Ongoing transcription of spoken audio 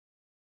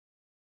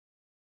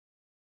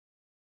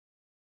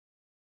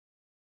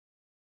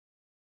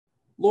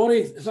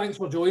Laurie, thanks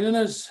for joining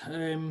us.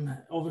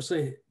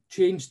 Obviously,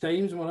 changed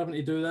times and we're having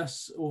to do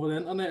this over the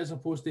internet as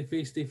opposed to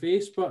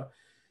face, but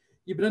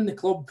you've been in the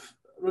club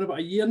around about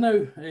a year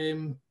now,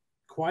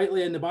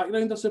 quietly in the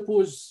background, I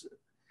suppose.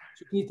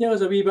 So can you tell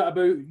us a wee bit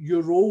about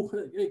your role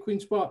at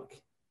Queen's Park?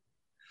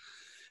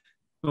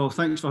 Well,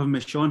 thanks for having me,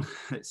 Sean.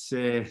 It's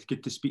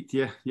good to speak to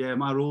you. Yeah,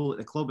 my role at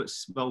the club,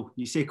 well,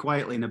 you say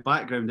quietly in the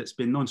background, it's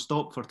been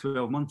non-stop for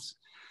 12 months.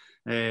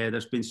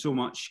 There's been so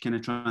much kind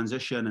of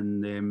transition,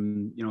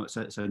 and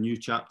it's a new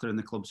chapter in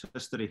the club's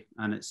history,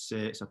 and it's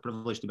a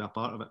privilege to be a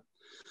part of it.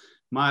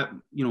 My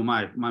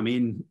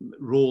main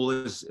role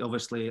is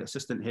obviously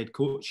assistant head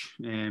coach,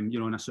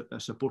 in a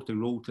supporting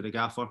role to the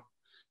gaffer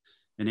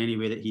in any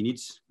way that he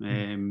needs.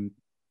 On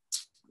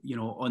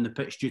the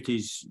pitch,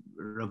 duties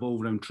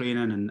revolve around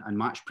training and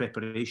match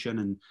preparation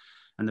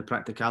and the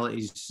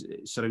practicalities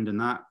surrounding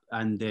that,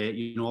 and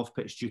off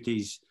pitch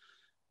duties.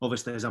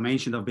 Obviously, as I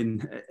mentioned, I've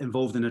been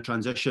involved in a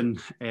transition,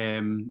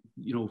 from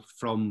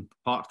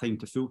part-time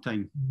to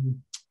full-time.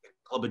 The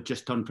club had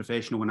just turned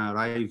professional when I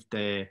arrived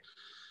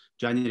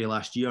January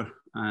last year,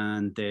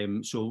 and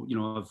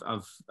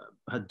I've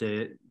had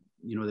the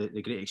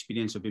great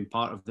experience of being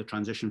part of the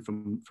transition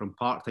from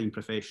part-time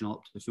professional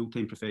up to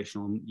full-time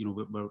professional. And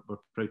we're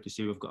proud to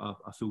say we've got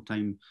a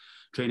full-time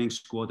training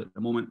squad at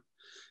the moment.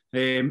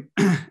 And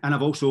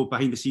I've also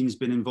behind the scenes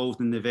been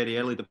involved in the very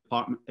early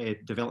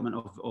development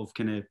of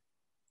kind of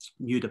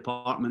new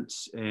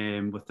departments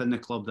within the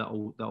club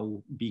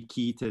that'll be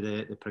key to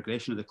the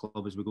progression of the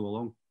club as we go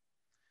along.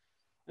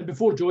 And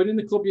before joining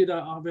the club, you had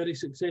a very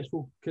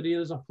successful career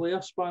as a player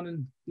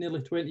spanning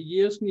nearly 20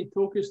 years. Can you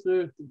talk us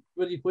through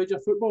where you played your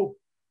football?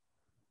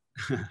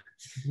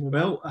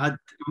 Well,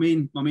 my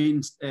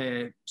main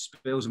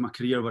spells in my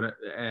career were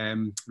at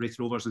Raith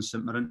Rovers and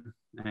St Mirren.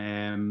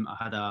 I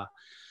had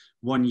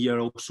 1 year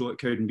also at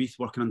Cowdenbeath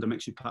working under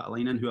Mixu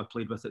Patalainen, who I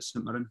played with at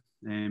St Mirren.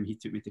 He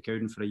took me to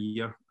Cowden for a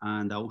year,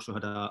 and I also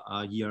had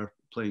a year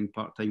playing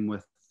part-time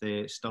with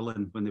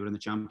Stirling when they were in the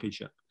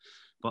Championship.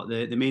 But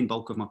the main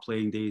bulk of my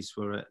playing days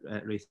were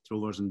at Raith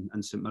Rovers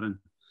and St Mirren.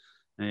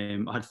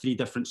 I had 3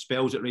 different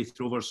spells at Raith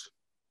Rovers,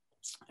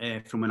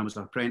 from when I was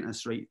an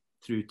apprentice right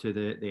through to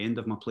the end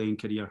of my playing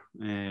career.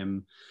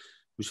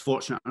 Was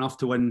fortunate enough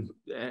to win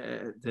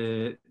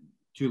the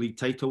 2 league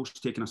titles,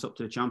 taking us up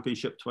to the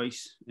Championship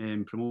twice,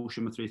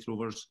 promotion with Raith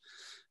Rovers.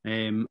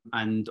 And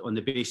on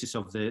the basis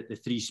of the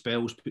 3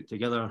 spells put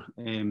together,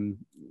 I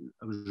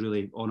was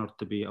really honoured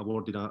to be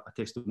awarded a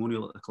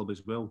testimonial at the club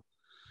as well.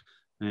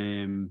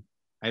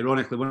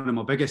 Ironically, one of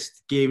my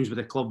biggest games with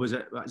the club was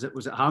at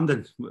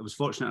Hampden. I was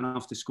fortunate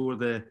enough to score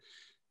the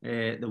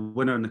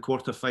winner in the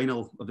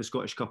quarter-final of the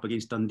Scottish Cup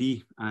against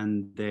Dundee,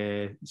 and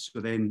so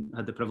then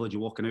had the privilege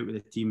of walking out with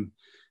the team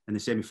in the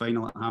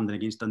semi-final at Hampden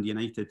against Dundee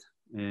United.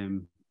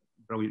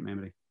 Brilliant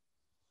memory.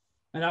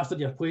 And after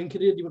your playing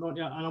career, you went on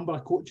to a number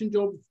of coaching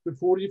jobs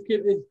before you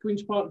came to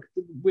Queen's Park.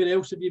 Where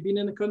else have you been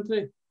in the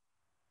country?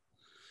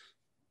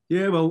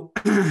 Yeah, well,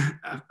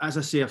 as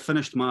I say, I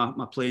finished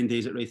my playing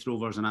days at Raith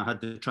Rovers, and I had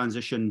the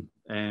transition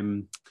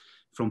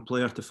from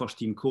player to first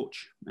team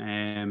coach.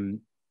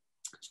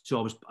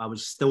 So I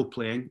was still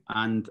playing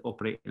and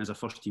operating as a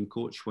first team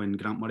coach when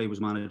Grant Murray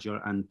was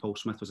manager and Paul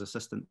Smith was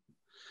assistant.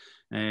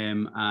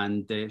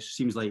 And it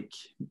seems like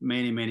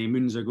many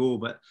moons ago,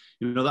 but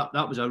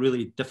that was a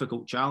really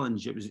difficult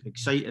challenge. It was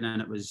exciting,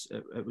 and it was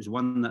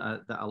one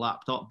that I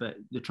lapped up. But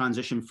the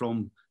transition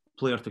from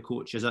player to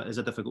coach is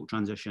a difficult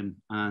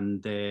transition,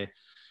 and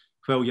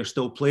while you're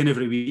still playing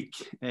every week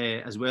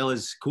as well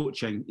as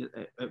coaching,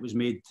 it was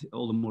made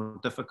all the more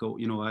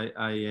difficult.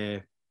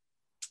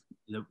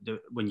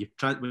 When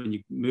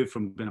you move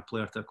from being a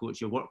player to a coach,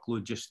 your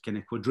workload just kind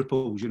of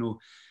quadruples.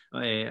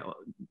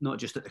 Not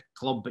just at the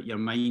club, but your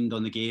mind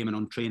on the game and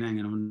on training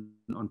and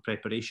on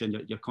preparation.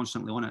 You're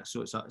constantly on it,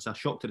 so it's a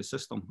shock to the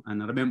system.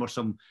 And I remember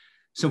some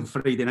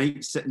Friday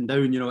nights sitting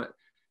down,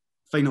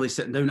 finally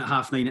sitting down at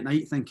 9:30 at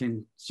night,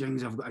 thinking,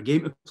 "Jings, I've got a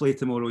game to play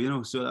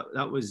tomorrow." So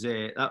that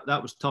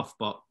was tough,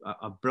 but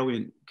a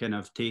brilliant kind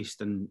of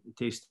taster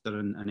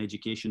and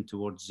education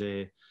towards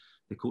the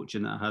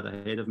coaching that I had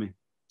ahead of me.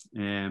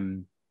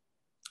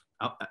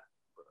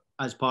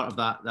 As part of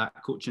that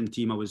coaching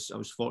team, I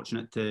was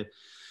fortunate to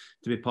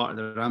be part of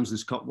the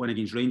Ramsden's Cup win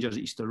against Rangers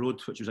at Easter Road,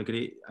 which was a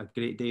great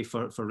day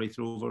for Raith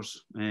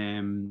Rovers.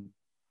 And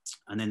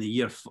then the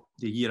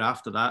year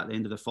after that, at the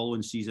end of the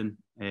following season,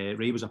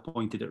 Ray was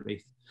appointed at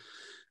Raith,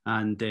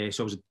 and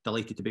so I was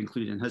delighted to be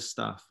included in his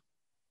staff.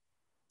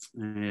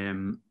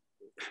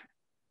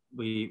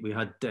 We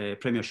had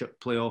Premiership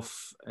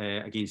playoff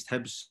against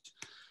Hibs,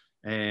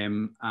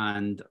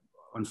 and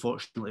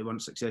unfortunately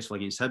weren't successful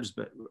against Hibs.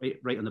 But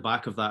right on the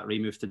back of that, Ray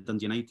moved to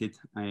Dundee United,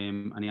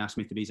 and he asked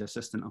me to be his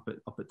assistant up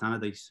at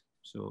Tannadice.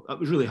 So it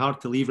was really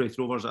hard to leave Raith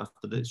Rovers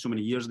after so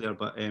many years there,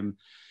 but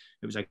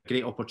it was a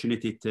great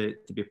opportunity to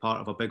be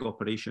part of a big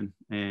operation,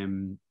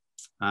 and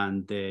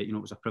it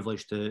was a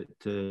privilege to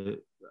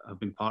have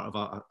been part of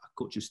a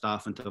coaching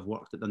staff and to have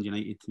worked at Dundee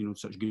United.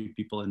 Such good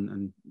people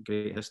and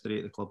great history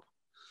at the club.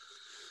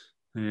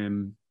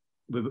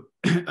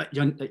 at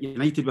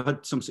United we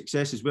had some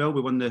success as well.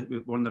 We won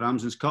the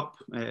Ramsden's Cup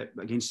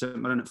against St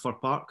Mirren at Fir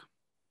Park.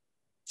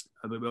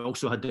 We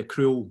also had the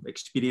cruel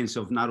experience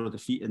of narrow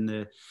defeat in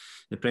the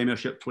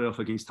Premiership playoff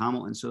against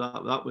Hamilton. So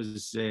that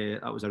was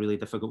a really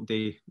difficult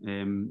day.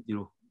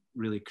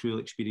 Really cruel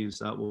experience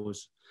that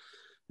was.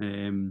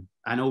 And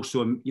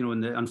also, in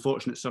the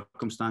unfortunate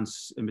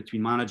circumstance in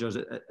between managers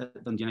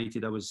at Dundee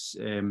United, I was,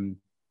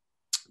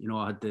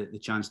 I had the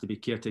chance to be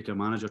caretaker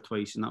manager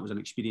twice, and that was an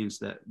experience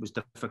that was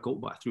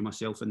difficult, but I threw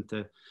myself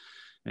into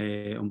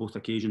on both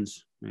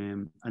occasions.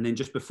 And then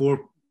just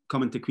before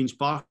coming to Queen's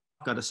Park,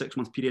 I had a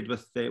 6-month period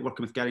with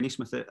working with Gary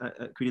Naismith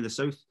at Queen of the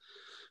South.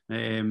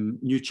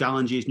 New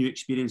challenges, new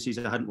experiences.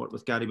 I hadn't worked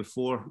with Gary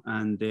before,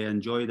 and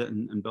enjoyed it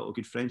and built a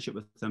good friendship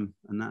with him.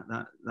 And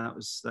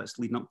that's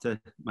leading up to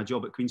my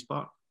job at Queen's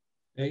Park.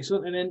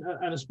 Excellent. And then,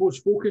 I suppose,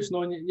 focusing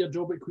on your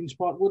job at Queen's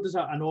Park, what does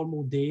a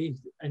normal day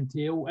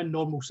entail in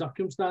normal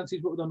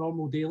circumstances? What would a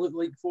normal day look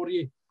like for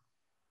you?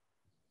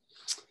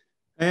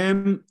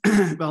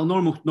 Well,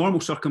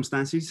 normal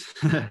circumstances.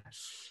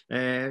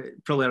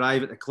 Probably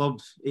arrive at the club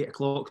 8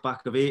 o'clock,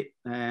 back of 8.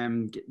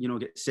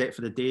 Get set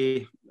for the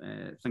day.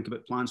 Think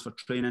about plans for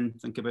training.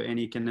 Think about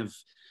any kind of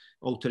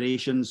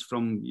alterations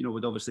from.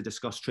 We'd obviously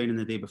discuss training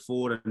the day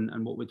before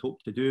and what we'd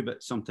hope to do.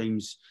 But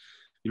sometimes,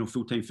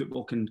 full-time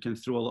football can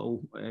throw a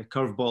little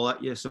curveball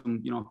at you.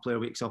 Some a player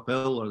wakes up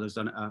ill, or there's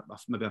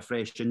maybe a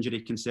fresh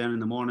injury concern in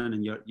the morning,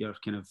 and your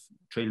kind of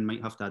training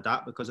might have to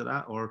adapt because of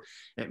that, or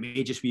it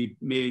may just be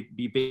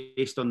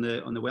based on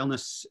the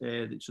wellness.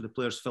 So the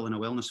players fill in a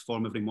wellness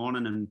form every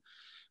morning, and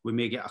we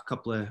may get a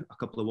couple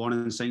of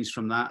warning signs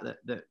from that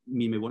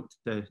may want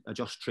to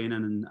adjust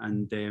training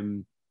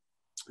and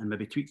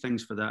maybe tweak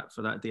things for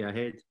that day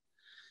ahead.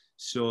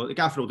 So the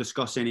gaffer will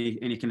discuss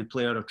any kind of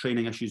player or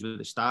training issues with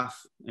the staff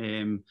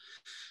around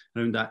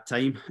that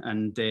time,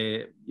 and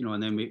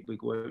and then we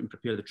go out and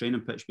prepare the training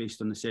pitch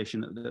based on the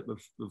session that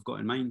we've got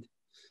in mind.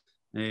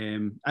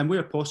 And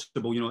where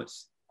possible,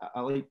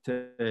 I like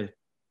to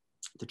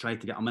try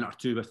to get a minute or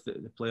two with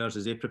the players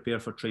as they prepare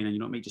for training.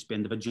 It might just be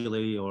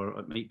individually, or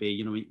it might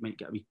be we might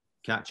get a wee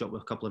catch up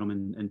with a couple of them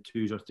in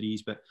 2s or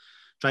 3s, but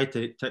try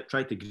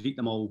to greet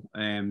them all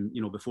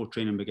before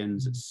training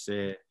begins.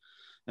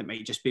 It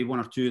might just be 1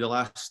 or 2. The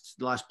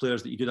last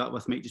players that you do that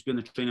with might just be on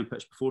the training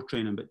pitch before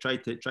training, but try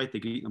to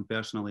greet them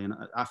personally, and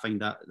I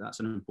find that's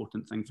an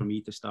important thing for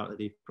me to start the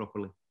day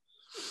properly.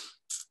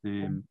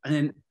 And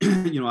then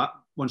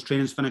once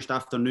training's finished,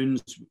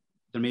 afternoons,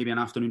 there may be an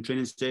afternoon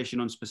training session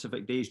on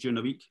specific days during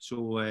the week.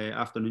 So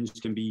afternoons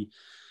we can be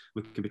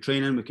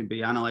training, we can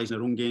be analysing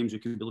our own games, we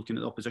could be looking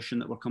at the opposition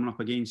that we're coming up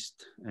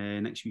against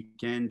next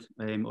weekend,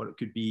 or it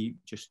could be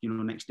just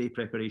next day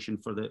preparation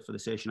for the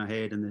session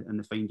ahead and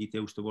the fine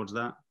details towards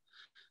that.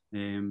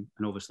 And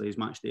obviously, as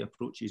match day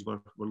approaches, we're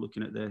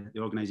looking at the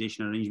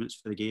organisation arrangements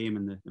for the game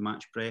and the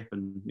match prep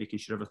and making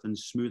sure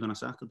everything's smooth on a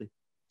Saturday.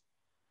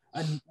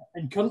 And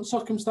in current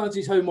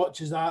circumstances, how much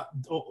has that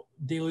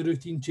daily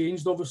routine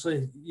changed?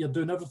 Obviously, you're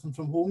doing everything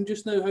from home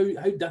just now.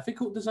 How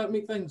difficult does that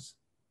make things?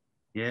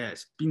 Yeah,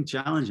 it's been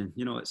challenging.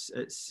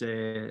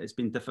 It's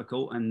been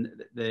difficult, and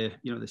the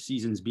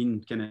season's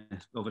been kind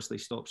of obviously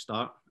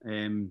stop-start.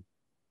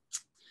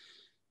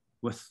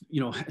 With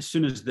as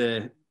soon as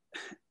the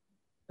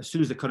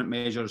current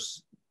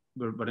measures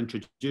were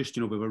introduced,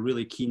 we were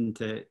really keen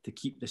to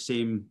keep the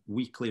same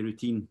weekly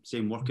routine,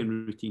 same working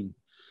routine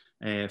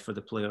for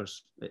the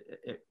players.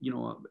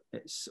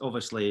 It's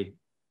obviously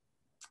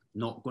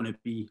not going to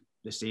be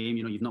the same.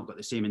 You've not got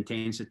the same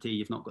intensity.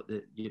 You've not got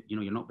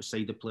you're not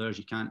beside the players.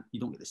 You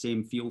don't get the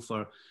same feel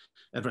for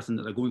everything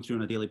that they're going through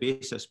on a daily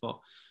basis. But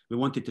we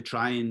wanted to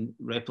try and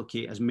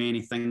replicate as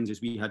many things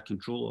as we had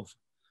control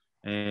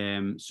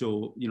of.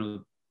 So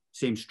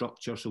same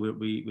structure. So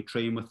we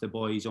train with the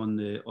boys on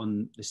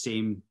the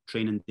same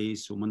training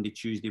days. So Monday,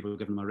 Tuesday, we're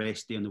giving them a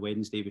rest day. On the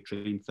Wednesday, we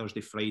train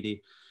Thursday,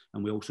 Friday,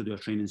 and we also do a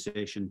training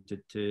session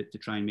to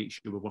try and make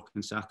sure we're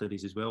working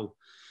Saturdays as well.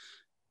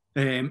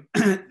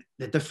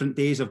 The different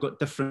days have got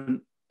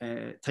different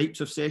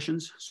types of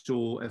sessions.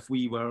 So if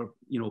we were,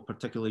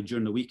 particularly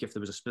during the week, if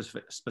there was a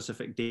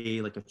specific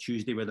day, like a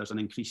Tuesday, where there's an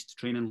increased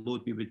training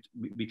load,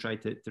 we try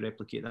to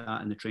replicate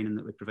that in the training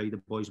that we provide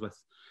the boys with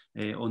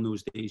on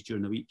those days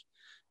during the week.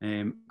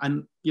 And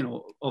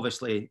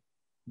obviously,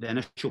 the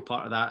initial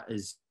part of that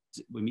is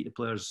we meet the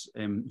players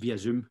via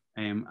Zoom,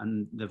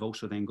 and they've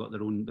also then got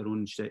their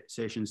own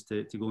sessions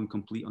to go and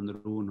complete on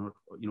their own, or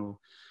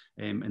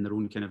in their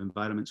own kind of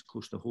environments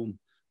close to home.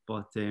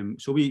 But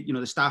so we,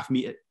 the staff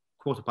meet at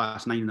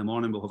 9:15 in the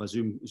morning. We'll have a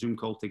Zoom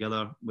call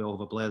together. We'll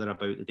have a blather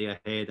about the day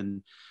ahead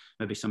and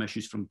maybe some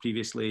issues from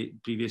previous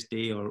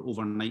day or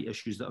overnight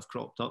issues that have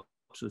cropped up.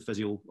 So the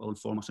physio will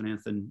inform us on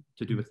anything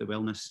to do with the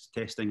wellness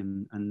testing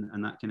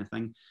and that kind of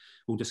thing.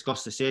 We'll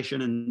discuss the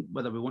session and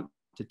whether we want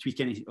to tweak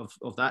any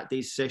of that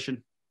day's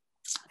session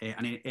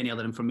and any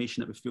other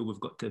information that we feel we've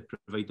got to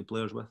provide the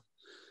players with.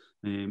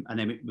 And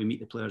then we meet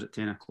the players at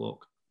 10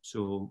 o'clock.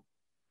 So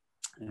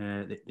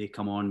they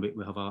come on.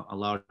 We have a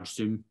large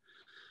Zoom.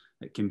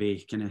 It can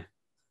be kind of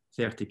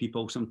 30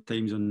 people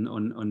sometimes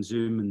on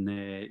Zoom, and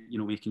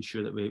making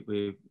sure that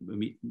we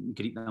meet and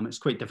greet them. It's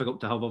quite difficult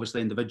to have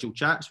obviously individual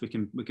chats. We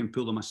can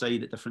pull them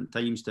aside at different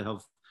times to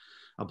have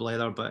a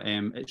blether, but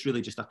it's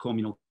really just a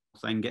communal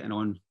thing, getting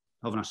on,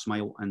 having a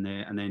smile, and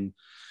then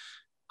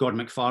Gordon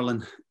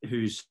McFarlane,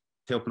 who's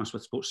helping us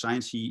with sports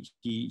science,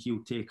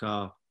 he'll take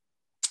a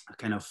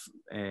kind of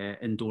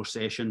indoor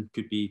session.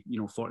 Could be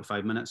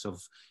 45 minutes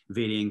of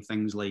varying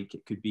things, like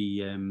it could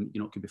be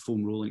it could be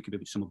foam rolling, it could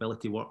be some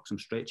mobility work, some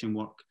stretching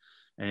work,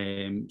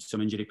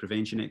 some injury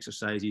prevention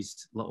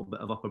exercises, a little bit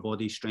of upper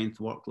body strength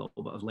work, a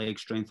little bit of leg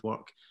strength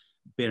work,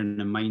 bearing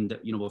in mind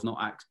that we've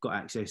not got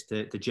access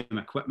to gym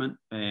equipment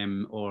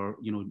or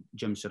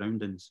gym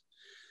surroundings.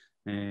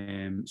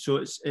 So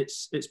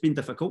it's been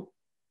difficult.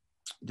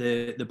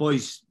 The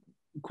boys,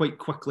 quite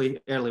quickly,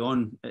 early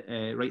on,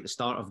 right at the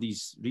start of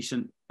these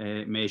recent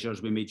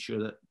measures, we made sure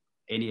that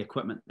any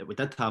equipment that we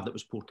did have that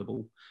was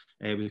portable,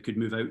 we could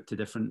move out to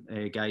different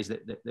guys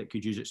that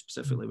could use it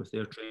specifically with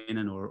their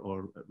training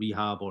or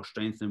rehab or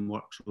strengthening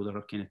work. So there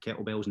are kind of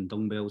kettlebells and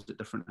dumbbells at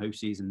different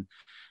houses, and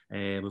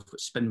we've got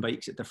spin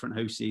bikes at different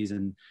houses,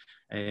 and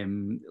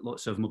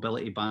lots of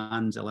mobility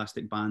bands,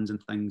 elastic bands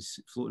and things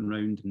floating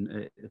around,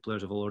 and the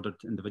players have all ordered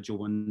individual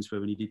ones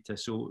where we needed to.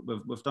 So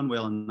we've done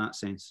well in that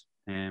sense.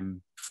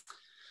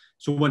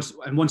 So once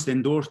the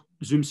indoor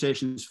Zoom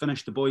session's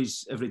finished,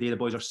 every day the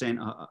boys are sent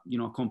a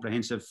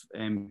comprehensive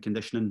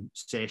conditioning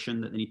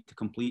session that they need to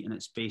complete, and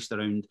it's based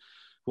around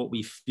what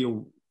we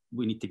feel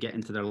we need to get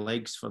into their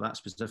legs for that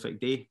specific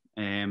day.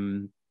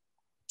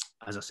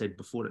 As I said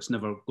before, it's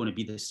never going to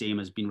be the same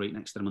as being right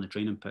next to them on the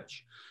training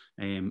pitch,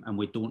 and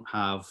we don't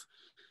have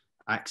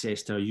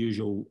access to our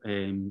usual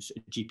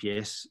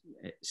GPS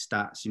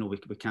stats.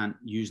 We can't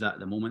use that at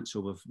the moment,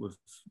 so we've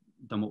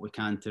done what we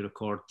can to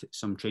record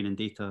some training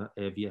data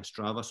via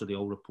Strava, so they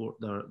all report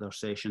their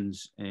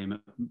sessions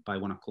by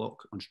 1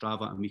 o'clock on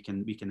Strava, and we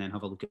can then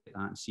have a look at that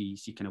and see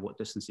kind of what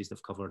distances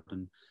they've covered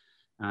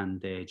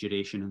and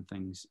duration and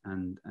things,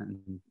 and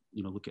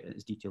look at it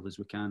as detailed as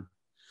we can.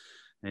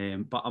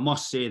 But I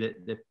must say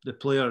that the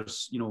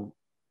players,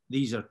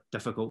 these are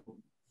difficult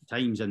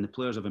times, and the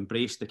players have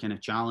embraced the kind of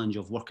challenge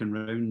of working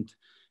around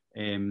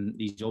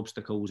these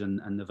obstacles,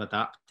 and they've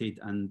adapted,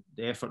 and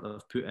the effort that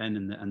they've put in,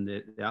 and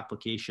the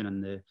application,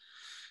 and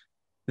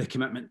the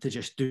commitment to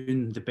just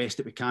doing the best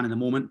that we can in the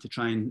moment to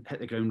try and hit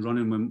the ground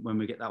running when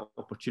we get that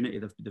opportunity.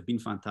 They've been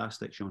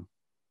fantastic, Sean.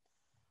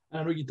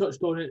 I know you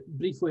touched on it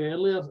briefly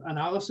earlier,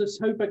 analysis.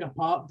 How big a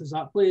part does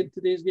that play in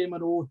today's game? I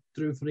know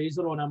Drew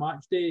Fraser on a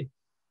match day,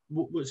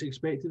 what's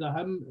expected of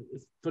him.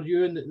 For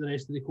you and the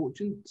rest of the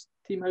coaching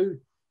team,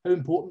 how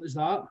important is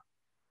that?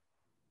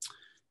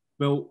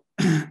 Well,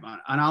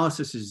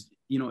 analysis is,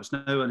 it's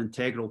now an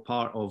integral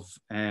part of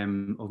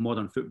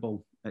modern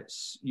football.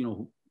 It's,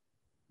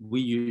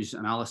 we use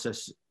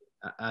analysis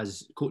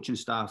as coaching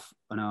staff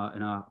in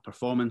a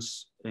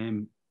performance,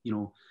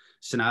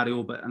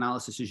 scenario, but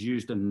analysis is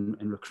used in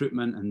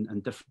recruitment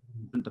and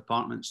different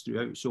departments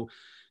throughout. So,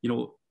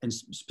 and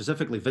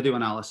specifically video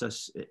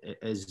analysis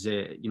is,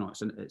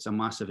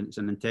 it's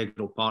an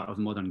integral part of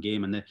the modern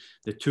game, and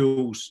the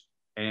tools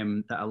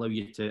that allow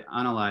you to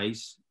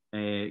analyse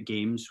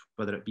games,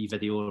 whether it be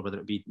video or whether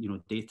it be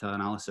data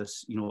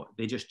analysis,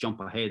 they just jump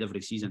ahead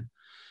every season,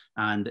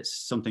 and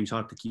it's sometimes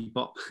hard to keep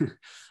up.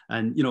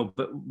 And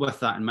but with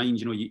that in mind,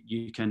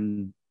 you've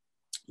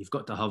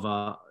got to have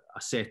a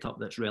setup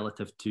that's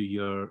relative to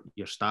your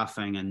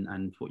staffing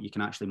and what you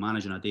can actually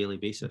manage on a daily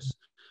basis.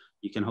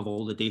 You can have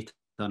all the data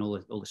and all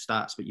the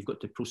stats, but you've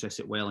got to process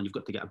it well, and you've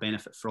got to get a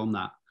benefit from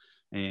that.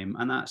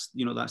 And that's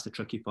that's the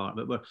tricky part.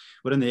 But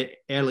we're in the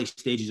early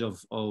stages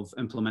of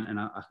implementing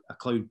a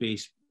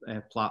cloud-based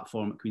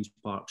platform at Queen's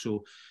Park.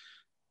 So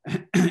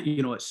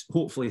it's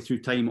hopefully through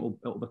time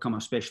it'll become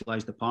a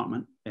specialised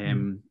department.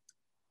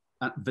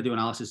 Video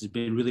analysis has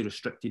been really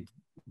restricted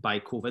by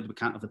COVID. We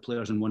can't have the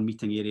players in one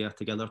meeting area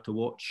together to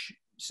watch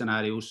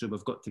scenarios, so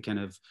we've got to kind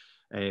of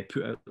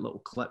put out little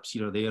clips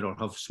here or there, or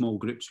have small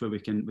groups where we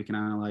can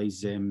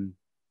analyse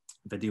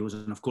videos.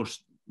 And of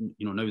course,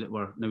 now that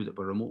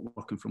we're remote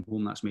working from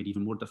home, that's made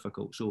even more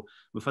difficult. So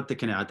we've had to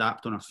kind of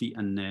adapt on our feet,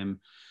 and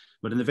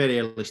we're in the very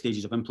early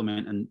stages of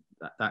implementing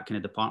that kind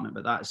of department.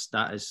 But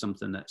that is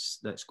something that's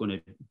going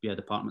to be a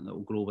department that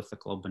will grow with the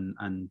club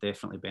and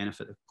definitely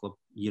benefit the club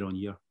year on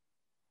year.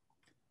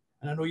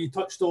 And I know you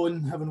touched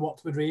on having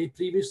worked with Ray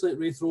previously at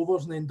Raith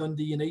Rovers and then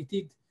Dundee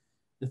United.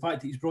 The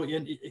fact that he's brought you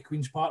into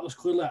Queen's Park, there's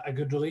clearly a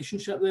good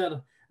relationship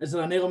there. Is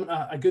there an element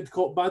of a good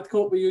cop, bad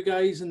cop with you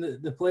guys and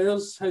the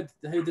players? How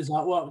does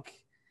that work?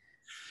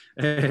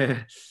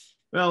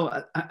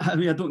 Well, I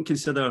mean, I don't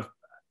consider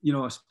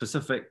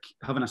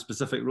having a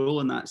specific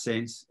role in that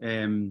sense.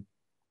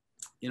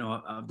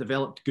 I've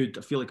developed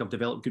I feel like I've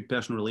developed good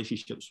personal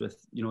relationships with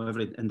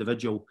every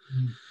individual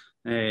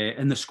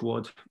in the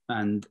squad,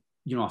 and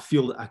I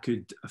feel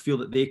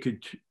that they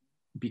could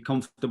be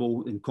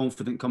comfortable and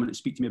confident coming to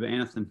speak to me about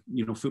anything,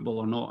 football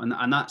or not,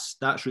 and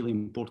that's really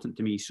important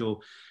to me.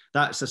 So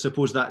I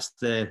suppose that's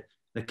the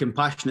the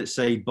compassionate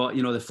side, but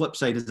the flip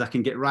side is I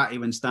can get ratty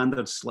when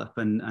standards slip,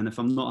 and if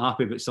I'm not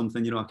happy about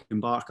something, I can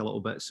bark a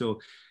little bit. So,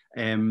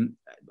 but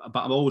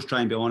I'm always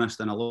trying to be honest,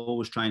 and I'll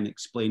always try and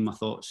explain my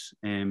thoughts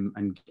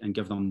and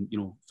give them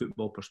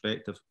football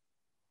perspective.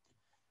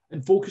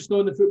 And focused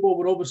on the football,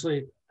 we're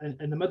obviously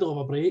in the middle of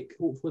a break.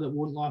 Hopefully that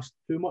won't last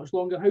too much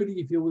longer. How do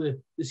you feel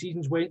the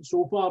season's went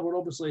so far? We're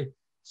obviously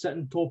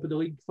sitting top of the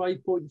league,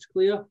 5 points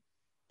clear.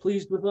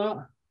 Pleased with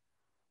that?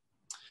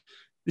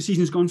 The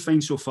season's gone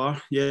fine so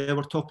far. Yeah,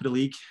 we're top of the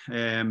league.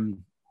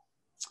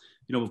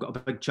 We've got a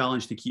big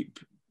challenge to keep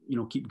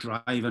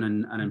driving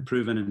and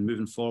improving and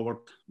moving forward.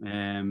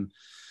 We're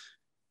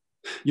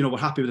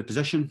happy with the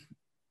position.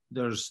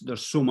 There's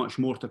so much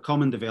more to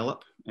come and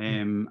develop,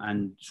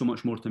 and so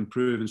much more to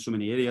improve in so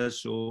many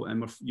areas. So,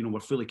 and we're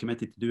fully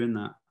committed to doing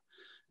that.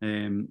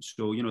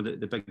 So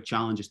the big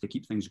challenge is to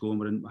keep things going.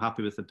 We're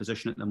happy with the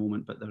position at the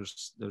moment, but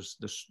there's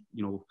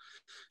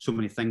so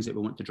many things that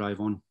we want to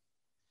drive on.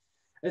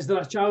 Is there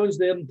a challenge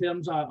there in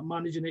terms of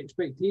managing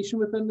expectation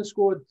within the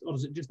squad, or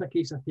is it just a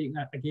case of taking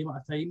a game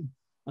at a time?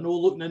 I know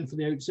looking in from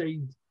the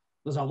outside,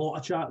 there's a lot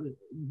of chat that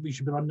we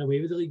should be running away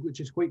with the league,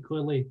 which is quite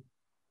clearly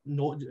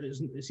not.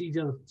 It's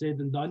easier said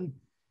than done.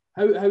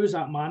 How is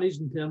that managed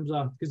in terms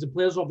of, because the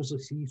players obviously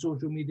see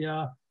social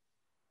media?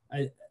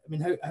 I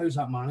mean, how's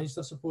that managed,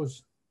 I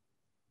suppose?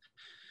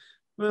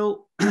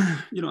 Well,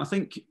 I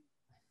think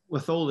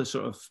with all the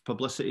sort of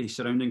publicity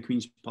surrounding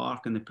Queen's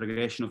Park and the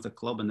progression of the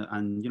club and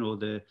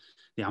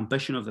the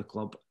ambition of the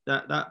club,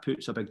 that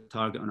puts a big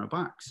target on our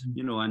backs,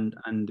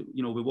 and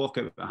we walk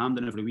out at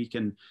Hampden every week,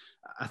 and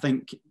I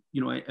think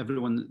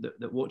everyone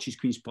that watches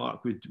Queen's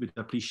Park would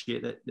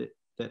appreciate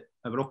that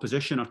our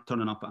opposition are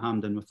turning up at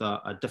Hampden with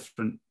a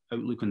different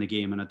outlook on the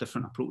game and a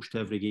different approach to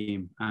every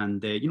game,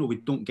 and we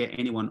don't get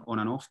anyone on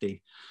an off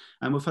day,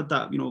 and we've had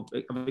that.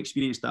 I've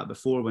experienced that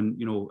before when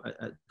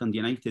at Dundee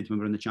United, when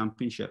we were in the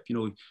Championship.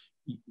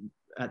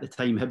 At the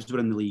time Hibs were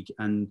in the league,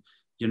 and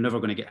you're never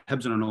going to get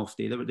Hibs on an off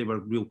day. They were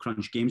real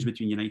crunch games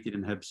between United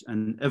and Hibs,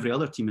 and every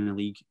other team in the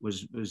league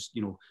was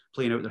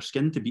playing out their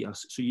skin to beat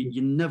us. So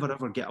you never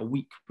ever get a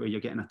week where you're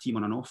getting a team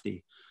on an off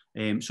day.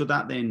 So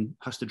that then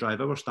has to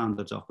drive our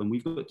standards up, and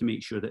we've got to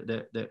make sure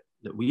that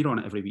we're on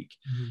it every week.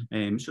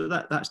 So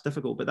that's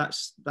difficult, but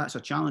that's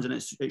a challenge, and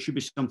it should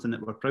be something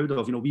that we're proud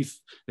of.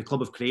 The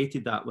club have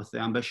created that with the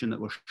ambition that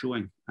we're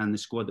showing and the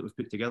squad that we've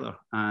put together,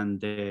 and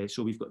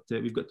so we've got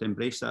to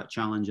embrace that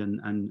challenge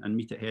and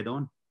meet it head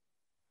on.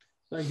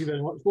 Thank you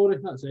very much, Laurie.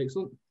 That's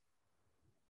excellent.